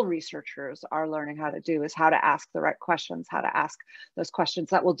all researchers are learning how to do, is how to ask the right questions, how to ask those questions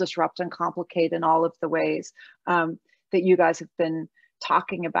that will disrupt and complicate in all of the ways that you guys have been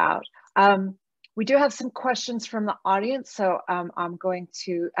talking about. We do have some questions from the audience, so I'm going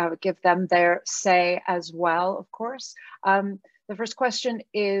to give them their say as well, of course. The first question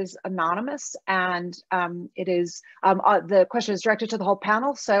is anonymous, and the question is directed to the whole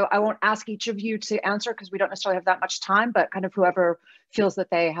panel, so I won't ask each of you to answer because we don't necessarily have that much time, but kind of whoever feels that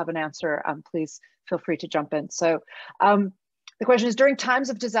they have an answer, please feel free to jump in. So the question is, during times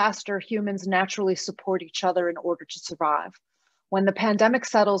of disaster, humans naturally support each other in order to survive. When the pandemic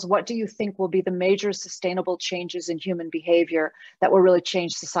settles, what do you think will be the major sustainable changes in human behavior that will really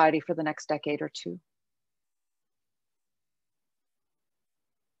change society for the next decade or two?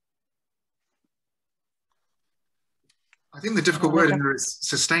 I think the difficult word in there is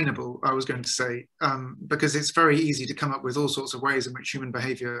sustainable, I was going to say, because it's very easy to come up with all sorts of ways in which human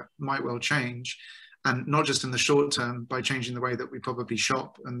behavior might well change, and not just in the short term by changing the way that we probably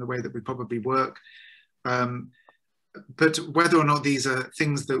shop and the way that we probably work. But whether or not these are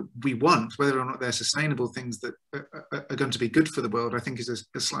things that we want, whether or not they're sustainable things that are going to be good for the world, I think is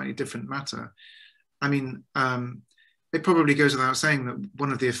a slightly different matter. I mean, it probably goes without saying that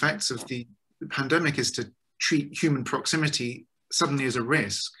one of the effects of the pandemic is to treat human proximity suddenly as a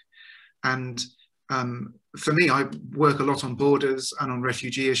risk. And for me, I work a lot on borders and on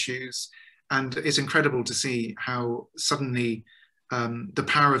refugee issues, and it's incredible to see how suddenly the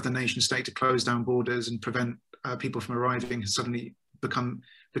power of the nation state to close down borders and prevent people from arriving has suddenly become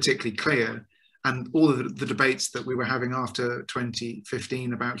particularly clear. And all of the debates that we were having after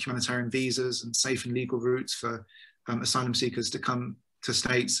 2015 about humanitarian visas and safe and legal routes for asylum seekers to come to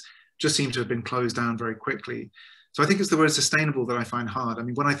states just seem to have been closed down very quickly. So I think it's the word sustainable that I find hard. I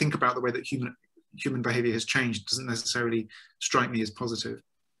mean, when I think about the way that human behavior has changed, it doesn't necessarily strike me as positive.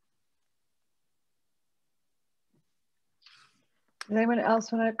 Does anyone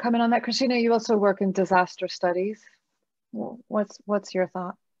else want to comment on that? Christienna, you also work in disaster studies. What's your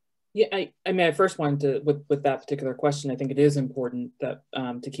thought? Yeah, I mean, I first wanted to, with that particular question, I think it is important that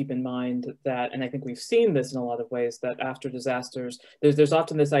to keep in mind that, and I think we've seen this in a lot of ways, that after disasters, there's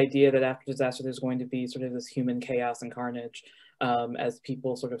often this idea that after disaster, there's going to be sort of this human chaos and carnage as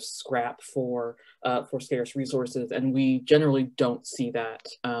people sort of scrap for scarce resources, and we generally don't see that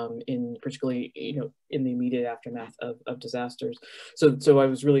in particularly in the immediate aftermath of disasters. So I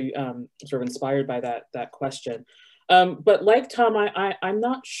was really sort of inspired by that question. But like Tom, I'm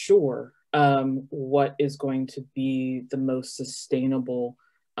not sure what is going to be the most sustainable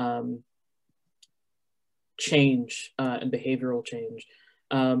change and behavioral change.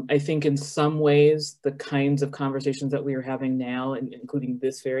 I think in some ways, the kinds of conversations that we are having now, and including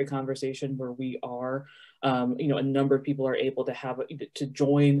this very conversation where we are, a number of people are able to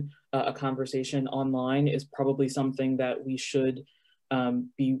join a conversation online, is probably something that we should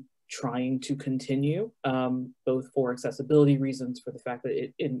be trying to continue, both for accessibility reasons, for the fact that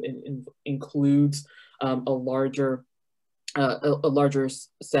it includes a larger a larger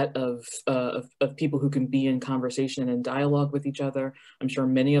set of people who can be in conversation and dialogue with each other. I'm sure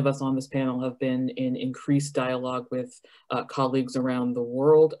many of us on this panel have been in increased dialogue with colleagues around the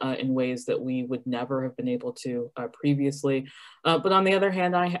world in ways that we would never have been able to previously. But on the other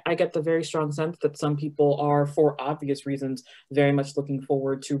hand, I get the very strong sense that some people are, for obvious reasons, very much looking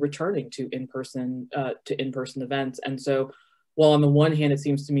forward to returning to in-person events. And so, while on the one hand, it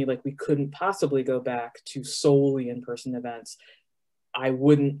seems to me like we couldn't possibly go back to solely in-person events, I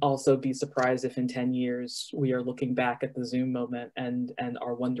wouldn't also be surprised if in 10 years we are looking back at the Zoom moment and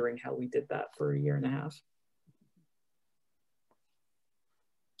are wondering how we did that for a year and a half.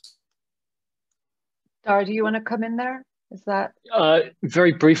 Darragh, do you want to come in there? Is that?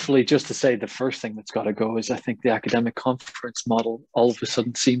 Very briefly, just to say the first thing that's got to go is I think the academic conference model all of a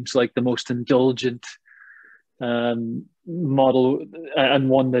sudden seems like the most indulgent model, and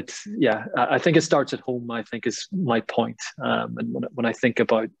one that, yeah, I think it starts at home, I think is my point. And when I think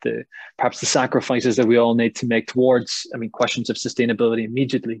about perhaps the sacrifices that we all need to make towards, I mean, questions of sustainability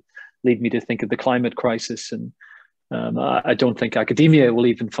immediately lead me to think of the climate crisis. And I don't think academia will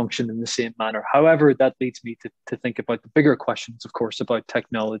even function in the same manner. However, that leads me to think about the bigger questions, of course, about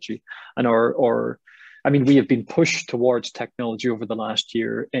technology and I mean, we have been pushed towards technology over the last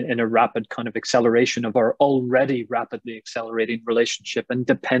year in a rapid kind of acceleration of our already rapidly accelerating relationship and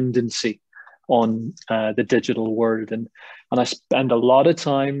dependency on the digital world. And I spend a lot of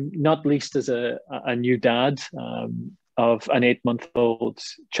time, not least as a new dad of an 8-month-old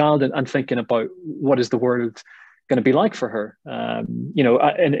child, and thinking about what is the world going to be like for her, you know,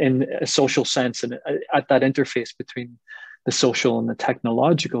 in a social sense, and at that interface between the social and the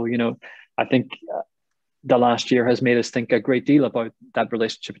technological. You know, I think the last year has made us think a great deal about that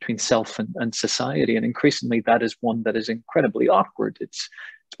relationship between self and society. And increasingly that is one that is incredibly awkward. It's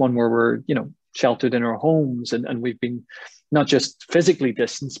one where we're, you know, sheltered in our homes and we've been not just physically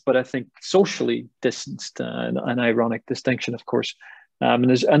distanced, but I think socially distanced, an ironic distinction, of course. And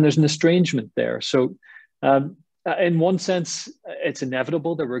there's an estrangement there. So in one sense, it's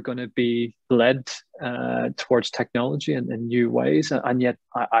inevitable that we're going to be led towards technology in new ways. And yet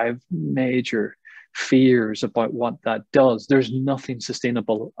I have major fears about what that does. There's nothing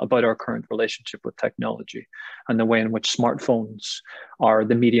sustainable about our current relationship with technology and the way in which smartphones are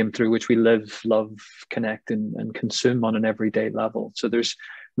the medium through which we live, love, connect, and consume on an everyday level. So there's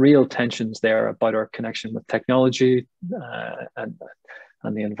real tensions there about our connection with technology and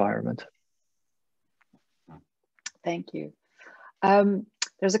the environment. Thank you.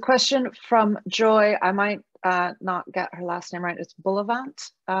 There's a question from Joy. I might not get her last name right. It's Bullivant.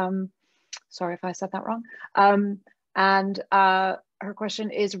 Sorry if I said that wrong. And her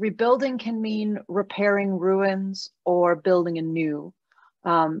question is, rebuilding can mean repairing ruins or building anew.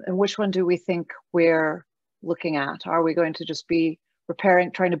 And which one do we think we're looking at? Are we going to just be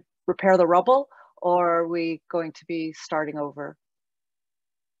trying to repair the rubble, or are we going to be starting over?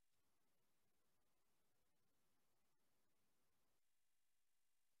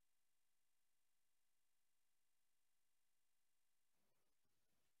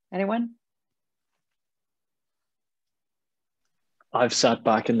 Anyone? I've sat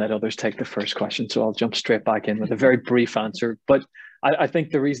back and let others take the first question, so I'll jump straight back in with a very brief answer. But I think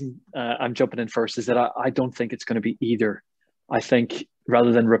the reason I'm jumping in first is that I don't think it's going to be either. I think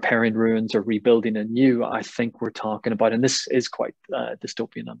rather than repairing ruins or rebuilding anew, I think we're talking about, and this is quite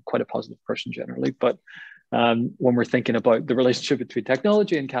dystopian, I'm quite a positive person generally, but when we're thinking about the relationship between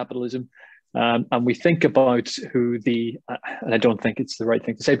technology and capitalism, and we think about who and I don't think it's the right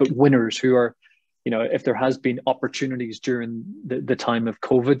thing to say, but winners who are, you know, if there has been opportunities during the time of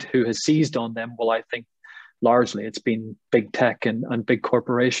COVID, who has seized on them? Well, I think largely it's been big tech and big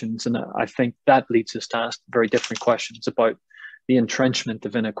corporations. And I think that leads us to ask very different questions about the entrenchment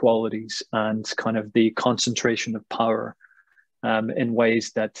of inequalities and kind of the concentration of power in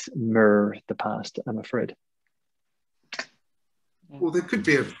ways that mirror the past, I'm afraid. Well, there could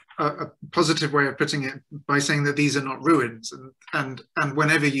be a positive way of putting it by saying that these are not ruins, and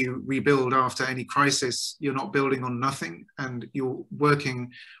whenever you rebuild after any crisis, you're not building on nothing, and you're working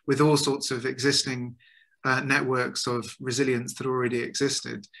with all sorts of existing networks of resilience that already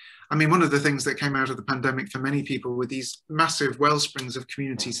existed. I mean, one of the things that came out of the pandemic for many people were these massive wellsprings of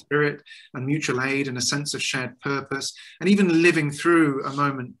community spirit and mutual aid and a sense of shared purpose, and even living through a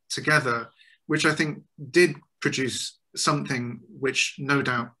moment together, which I think did produce something which no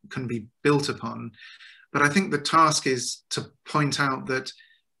doubt can be built upon. But I think the task is to point out that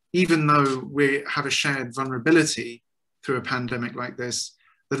even though we have a shared vulnerability through a pandemic like this,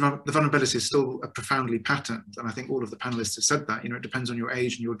 the vulnerability is still profoundly patterned. And I think all of the panelists have said that, you know, it depends on your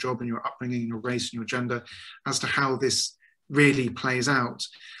age and your job and your upbringing and your race and your gender as to how this really plays out.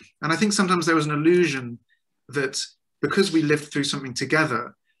 And I think sometimes there was an illusion that because we lived through something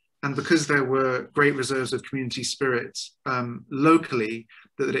together, and because there were great reserves of community spirit locally,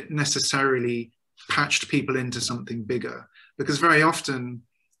 that it necessarily patched people into something bigger. Because very often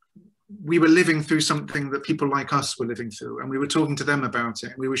we were living through something that people like us were living through, and we were talking to them about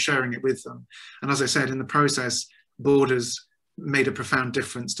it, and we were sharing it with them. And as I said, in the process, borders made a profound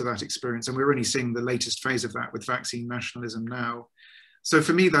difference to that experience. And we're only seeing the latest phase of that with vaccine nationalism now. So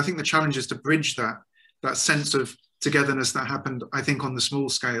for me, I think the challenge is to bridge that sense of togetherness that happened, I think, on the small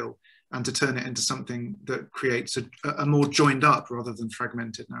scale, and to turn it into something that creates a more joined up rather than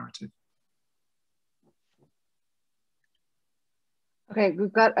fragmented narrative. Okay,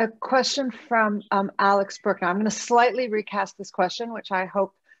 we've got a question from Alex Burke. Now I'm going to slightly recast this question, which I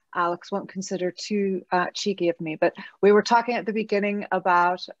hope Alex won't consider too cheeky of me. But we were talking at the beginning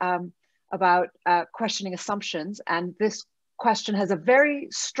about questioning assumptions, and this question has a very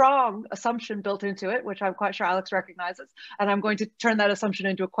strong assumption built into it, which I'm quite sure Alex recognizes, and I'm going to turn that assumption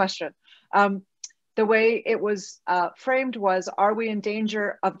into a question. The way it was framed was, are we in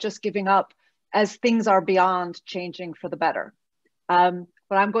danger of just giving up as things are beyond changing for the better?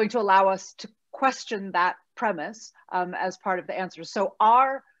 But I'm going to allow us to question that premise as part of the answer. So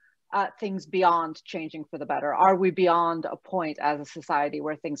are things beyond changing for the better? Are we beyond a point as a society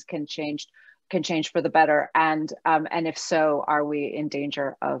where things can change for the better? And if so, are we in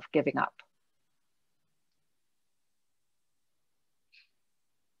danger of giving up?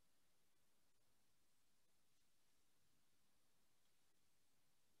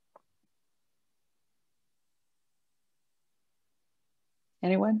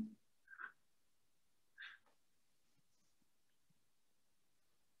 Anyone?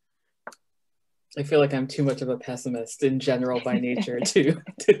 I feel like I'm too much of a pessimist in general by nature to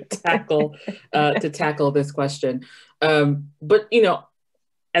tackle this question. But you know,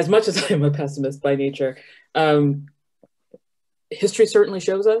 as much as I'm a pessimist by nature, history certainly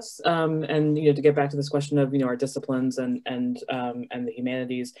shows us, and you know, to get back to this question of our disciplines and the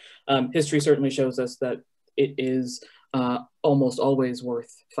humanities, history certainly shows us that it is almost always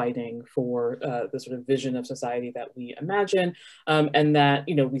worth fighting for the sort of vision of society that we imagine, and that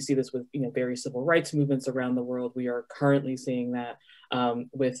we see this with various civil rights movements around the world. We are currently seeing that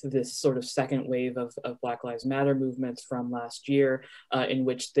with this sort of second wave of Black Lives Matter movements from last year, in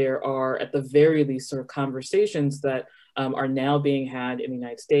which there are at the very least sort of conversations that are now being had in the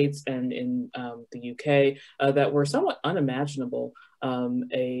United States and in the UK that were somewhat unimaginable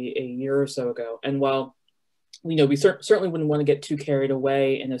a year or so ago. And while we certainly wouldn't want to get too carried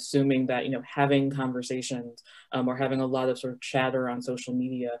away in assuming that having conversations or having a lot of sort of chatter on social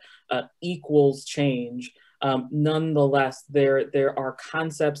media equals change. Nonetheless, there are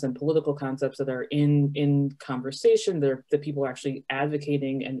concepts and political concepts that are in conversation that people are actually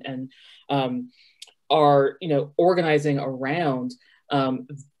advocating and are organizing around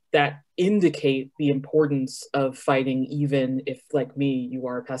that indicate the importance of fighting, even if, like me, you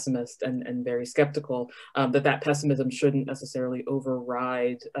are a pessimist and very skeptical, that pessimism shouldn't necessarily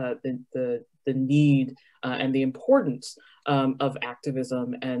override the need and the importance of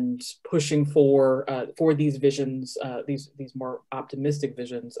activism and pushing for these visions, these more optimistic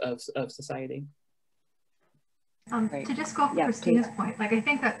visions of society. To just go off Christina's point, like I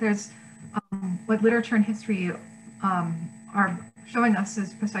think that there's what literature and history are showing us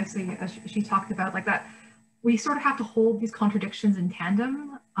is precisely as she talked about, like that we sort of have to hold these contradictions in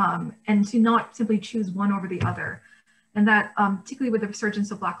tandem and to not simply choose one over the other. And that particularly with the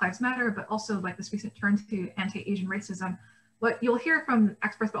resurgence of Black Lives Matter, but also like this recent turn to anti-Asian racism, what you'll hear from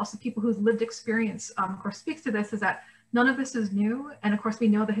experts, but also people whose lived experience, of course, speaks to this, is that none of this is new. And of course, we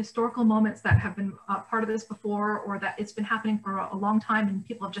know the historical moments that have been part of this before, or that it's been happening for a long time and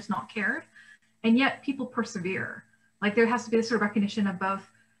people have just not cared. And yet people persevere. Like there has to be this sort of recognition of both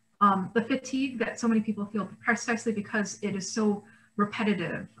the fatigue that so many people feel precisely because it is so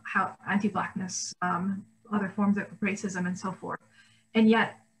repetitive, how anti-Blackness, other forms of racism and so forth. And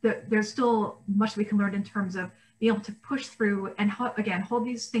yet there's still much we can learn in terms of being able to push through and again, hold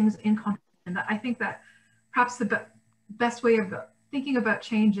these things in contradiction. That I think that perhaps the best way of thinking about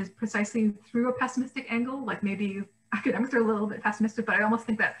change is precisely through a pessimistic angle. Like maybe academics are a little bit pessimistic, but I almost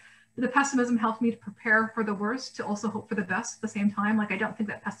think that the pessimism helps me to prepare for the worst, to also hope for the best at the same time. Like I don't think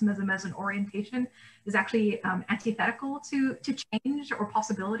that pessimism as an orientation is actually antithetical to change or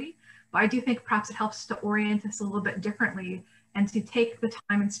possibility, but I do think perhaps it helps to orient us a little bit differently and to take the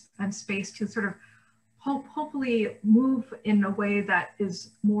time and space to sort of hopefully move in a way that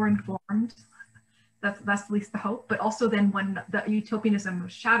is more informed. That's at least the hope, but also then when the utopianism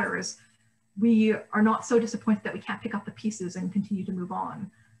shatters, we are not so disappointed that we can't pick up the pieces and continue to move on.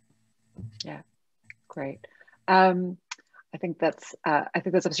 Yeah, great. I think that's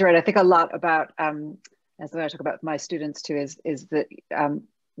absolutely right. I think a lot about, as I talk about with my students too, is that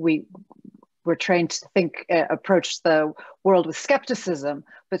we're trained to think, approach the world with skepticism,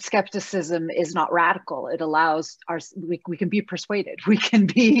 but skepticism is not radical. It allows we can be persuaded. We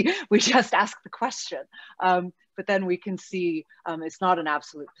just ask the question, but then we can see it's not an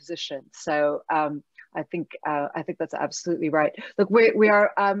absolute position. So I think that's absolutely right. Look, we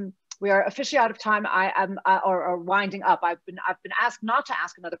are officially out of time. I am or winding up. I've been asked not to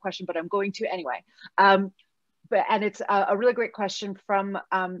ask another question, but I'm going to anyway. And it's a really great question from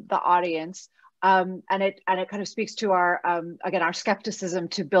the audience, and it kind of speaks to our again our skepticism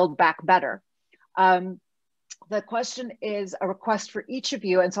to build back better. The question is a request for each of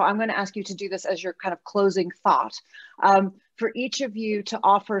you, and so I'm going to ask you to do this as your kind of closing thought. For each of you to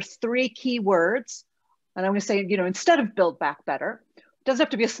offer 3 key words, and I'm going to say, instead of build back better. It doesn't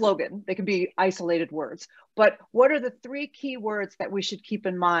have to be a slogan. They can be isolated words. But what are the 3 key words that we should keep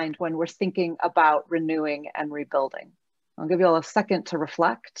in mind when we're thinking about renewing and rebuilding? I'll give you all a second to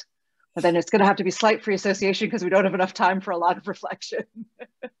reflect, but then it's going to have to be slight free association because we don't have enough time for a lot of reflection.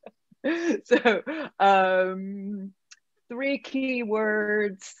 So 3 key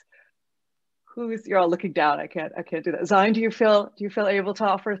words. You're all looking down. I can't do that. Xine, do you feel able to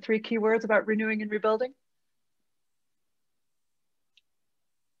offer 3 key words about renewing and rebuilding?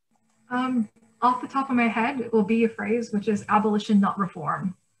 Off the top of my head, it will be a phrase, which is abolition, not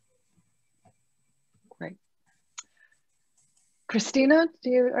reform. Great. Christienna,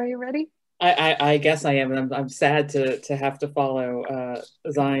 are you ready? I guess I am, and I'm sad to have to follow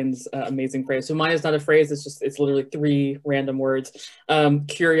Xine's amazing phrase. So mine is not a phrase, it's literally 3 random words.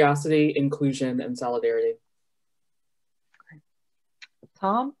 Curiosity, inclusion, and solidarity. Great.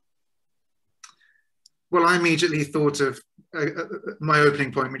 Tom? Well, I immediately thought of my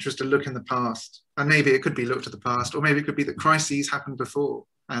opening point, which was to look in the past. And maybe it could be look to the past, or maybe it could be that crises happened before.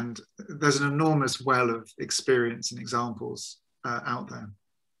 And there's an enormous well of experience and examples out there.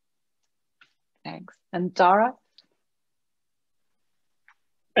 Thanks. And Darragh?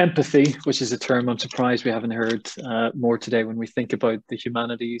 Empathy, which is a term I'm surprised we haven't heard more today when we think about the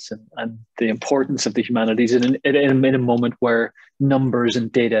humanities and the importance of the humanities in a moment where numbers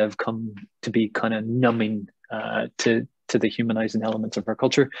and data have come to be kind of numbing to the humanizing elements of our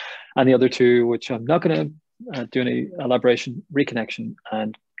culture. And the other 2, which I'm not going to do any elaboration, reconnection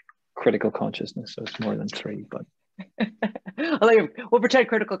and critical consciousness. So it's more than 3, but. We'll pretend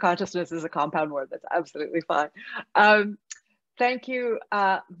critical consciousness is a compound word. That's absolutely fine. Thank you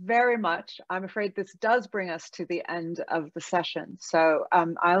very much. I'm afraid this does bring us to the end of the session. So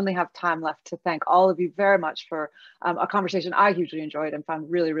I only have time left to thank all of you very much for a conversation I hugely enjoyed and found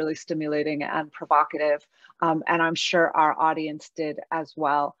really, really stimulating and provocative. And I'm sure our audience did as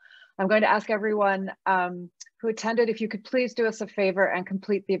well. I'm going to ask everyone who attended, if you could please do us a favor and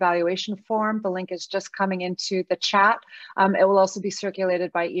complete the evaluation form. The link is just coming into the chat. It will also be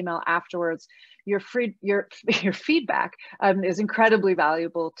circulated by email afterwards. Your feedback is incredibly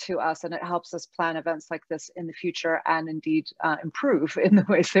valuable to us, and it helps us plan events like this in the future and indeed improve in the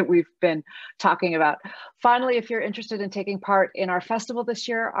ways that we've been talking about. Finally, if you're interested in taking part in our festival this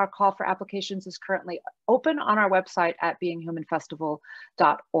year, our call for applications is currently open on our website at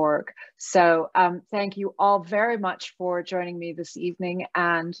beinghumanfestival.org. So thank you all very much for joining me this evening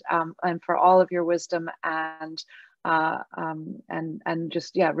and for all of your wisdom and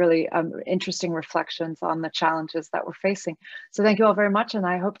just really interesting reflections on the challenges that we're facing. So thank you all very much, and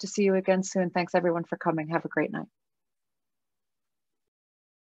I hope to see you again soon. Thanks everyone for coming. Have a great night.